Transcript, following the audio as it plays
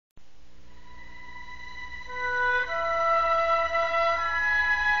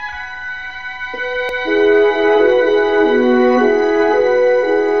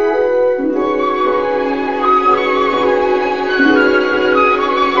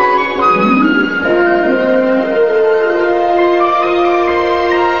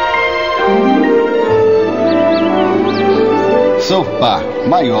South Park,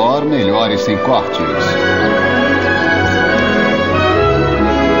 Maior, Melhor e Sem Cortes.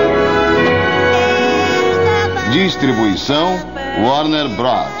 Distribuição Warner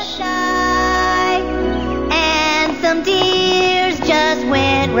Bros. And some deers just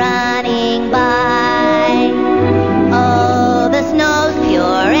went running by. Oh, the snow's pure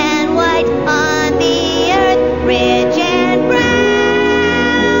and white on the earth, rich and brown.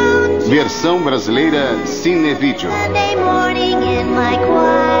 Versão brasileira Cinevídeo. Sunday morning in my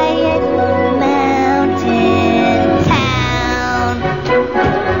quiet mountain town.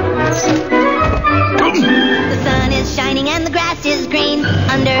 The sun is shining and the grass is green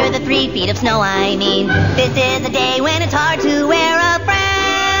under the 3 feet of snow, I mean. This is a day when it's hard to wear a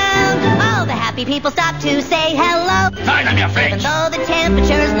frown. All the happy people stop to say hello. Sai da minha frente! Even though the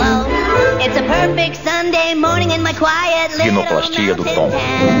temperature's low, it's a perfect Sunday morning in my quiet little Sinoplastia do Tom.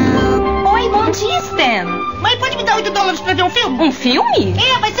 town. Oi, bom dia, Stan. Mãe, pode me dar $8 pra ver um filme? Um filme?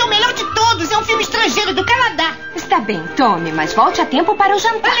 É, vai ser o melhor de todos. É um filme estrangeiro do Canadá. Está bem, tome, mas volte a tempo para o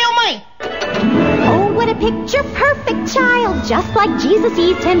jantar. Valeu, mãe. Oh, what a picture perfect child, just like Jesus,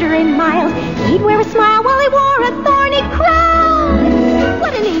 he's tender and mild. He'd wear a smile while he wore a thorny crown.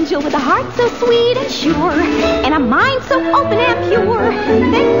 What an angel with a heart so sweet and sure, and a mind so open and pure.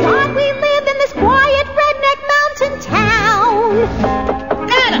 Thank God we live in this quiet redneck mountain town.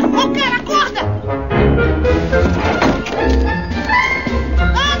 Cara, acorda!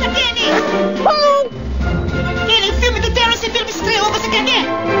 Anda, Kenny! Kenny, o filme do Terence Phillips estreou, você quer ver?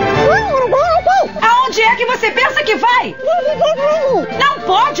 Aonde é que você pensa que vai? Não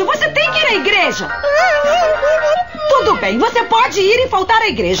pode, você tem que ir à igreja. Tudo bem, você pode ir e faltar à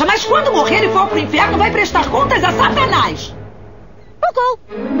igreja, mas quando morrer e for pro inferno, vai prestar contas a Satanás.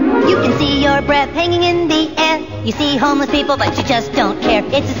 You can see your breath hanging in the air. You see homeless people, but you just don't care.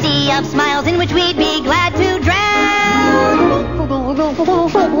 It's a sea of smiles in which we'd be glad to drown.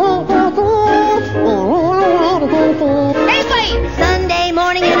 É isso aí! Sunday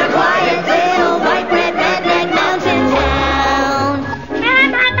morning in a quiet little white bread redneck mountain town.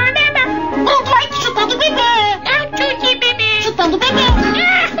 Um Dwight chutando bebê! Chutando bebê!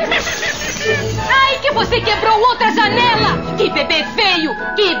 Ai, que você quebrou outra janela! Que bebê feio!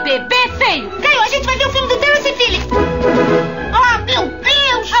 Que bebê feio! Caio, a gente vai ver o filme do Terence Phillips! Ah, meu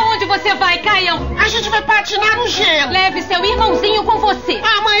Deus! Aonde você vai, Caião? A gente vai patinar no gelo! Leve seu irmãozinho com você.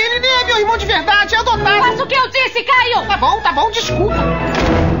 Ah, mãe, ele nem é meu irmão de verdade, é adotado! Faça o que eu disse, Caio! Tá bom, desculpa!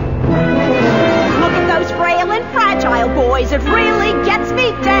 Look at those frail and fragile boys, it really gets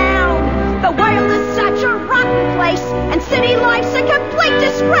me down. The world is such a rotten place, and city life's a complete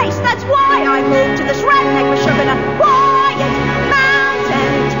disgrace. That's why I moved to this redneck sugar in a quiet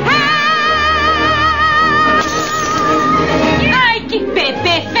mountain town. Ai, que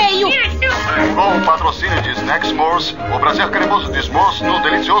bebê feio! Com o patrocínio de Snacks S'mores, o prazer cremoso de S'mores no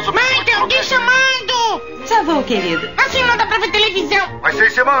delicioso... Mãe, tem alguém chamando! Já vou, querido. Assim não dá pra ver televisão! Há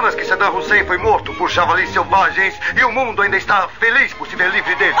 6 semanas que Saddam Hussein foi morto por javalis selvagens e o mundo ainda está feliz por se ver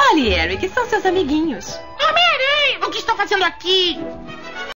livre dele. Olha, Eric, são seus amiguinhos. Homem-Aranha! O que estão fazendo aqui?